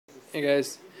Hey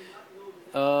guys,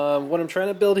 what I'm trying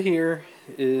to build here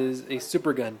is a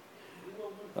Supergun.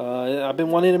 I've been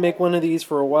wanting to make one of these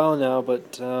for a while now,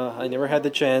 but I never had the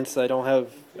chance. I didn't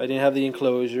have the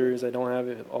enclosures. I don't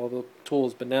have all the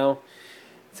tools. But now,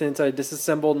 since I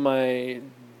disassembled my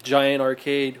giant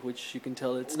arcade, which you can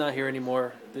tell it's not here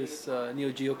anymore, this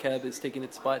Neo Geo cab is taking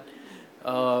its spot.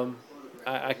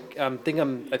 I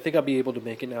think I'll be able to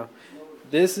make it now.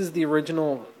 This is the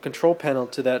original control panel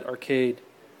to that arcade.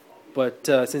 But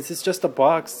since it's just a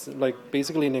box, like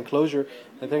basically an enclosure,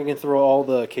 I think I can throw all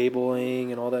the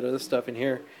cabling and all that other stuff in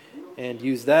here and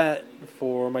use that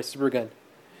for my Supergun.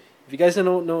 If you guys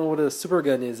don't know what a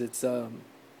Supergun is, it's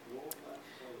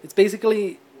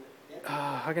basically,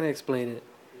 how can I explain it?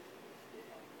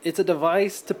 It's a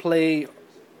device to play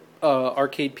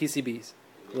arcade PCBs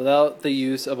without the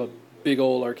use of a big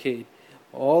old arcade.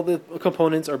 All the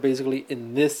components are basically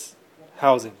in this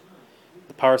housing.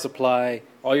 The power supply,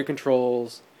 all your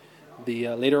controls.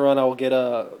 Later on, I will get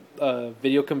a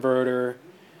video converter.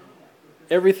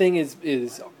 Everything is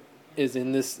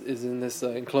in this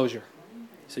enclosure.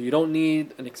 So you don't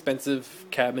need an expensive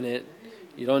cabinet.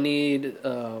 You don't need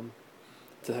to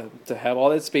have all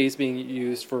that space being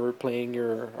used for playing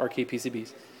your arcade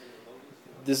PCBs.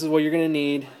 This is what you're gonna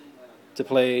need to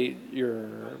play your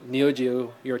Neo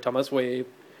Geo, your Thomas Wave,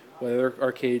 whatever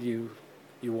arcade you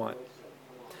want.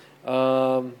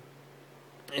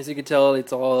 As you can tell,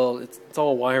 it's all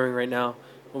wiring right now.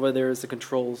 Over there is the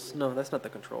controls. No, that's not the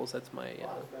controls. That's my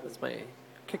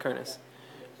kick harness.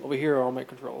 Over here are all my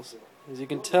controls. As you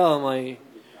can tell, my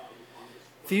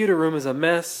theater room is a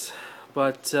mess,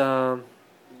 but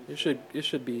it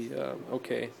should be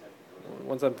okay.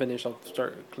 Once I'm finished, I'll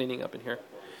start cleaning up in here.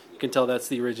 You can tell that's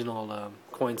the original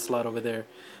coin slot over there.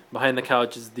 Behind the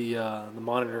couch is the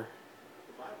monitor.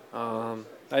 I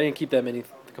didn't keep that many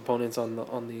components on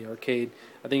the arcade.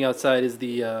 I think outside is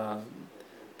the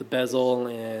bezel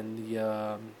and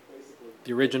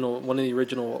the original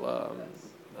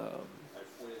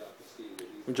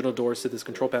original doors to this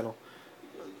control panel.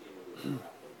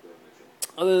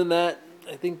 Other than that,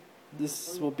 I think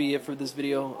this will be it for this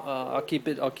video. I'll keep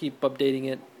updating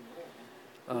it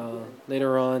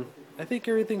later on. I think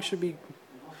everything should be.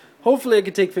 Hopefully, I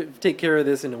can take care of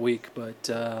this in a week, but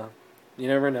you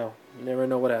never know. You never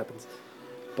know what happens.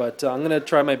 But I'm gonna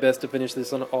try my best to finish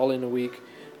this all in a week.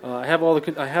 I have all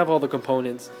the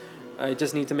components. I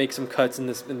just need to make some cuts in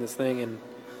this thing, and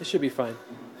it should be fine.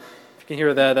 If you can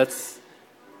hear that, that's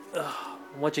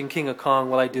I'm watching King of Kong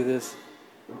while I do this.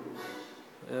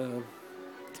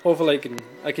 Hopefully,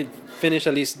 I can finish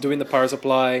at least doing the power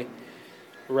supply,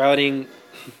 routing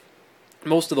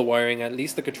most of the wiring, at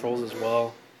least the controls as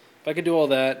well. If I can do all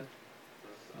that,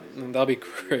 that'll be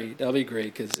great. That'll be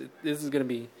great because this is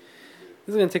gonna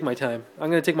take my time. I'm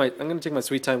gonna take my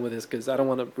sweet time with this because I don't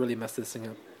want to really mess this thing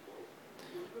up.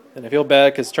 And I feel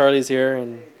bad because Charlie's here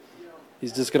and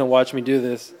he's just gonna watch me do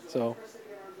this. So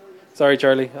sorry,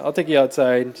 Charlie. I'll take you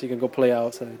outside so you can go play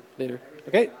outside later.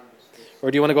 Okay?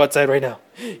 Or do you want to go outside right now?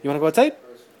 You want to go outside?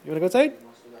 You want to go outside?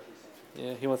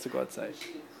 Yeah, he wants to go outside.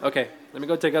 Okay, let me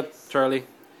go take out Charlie,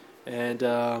 and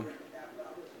I'll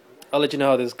let you know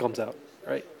how this comes out.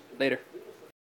 All right, later.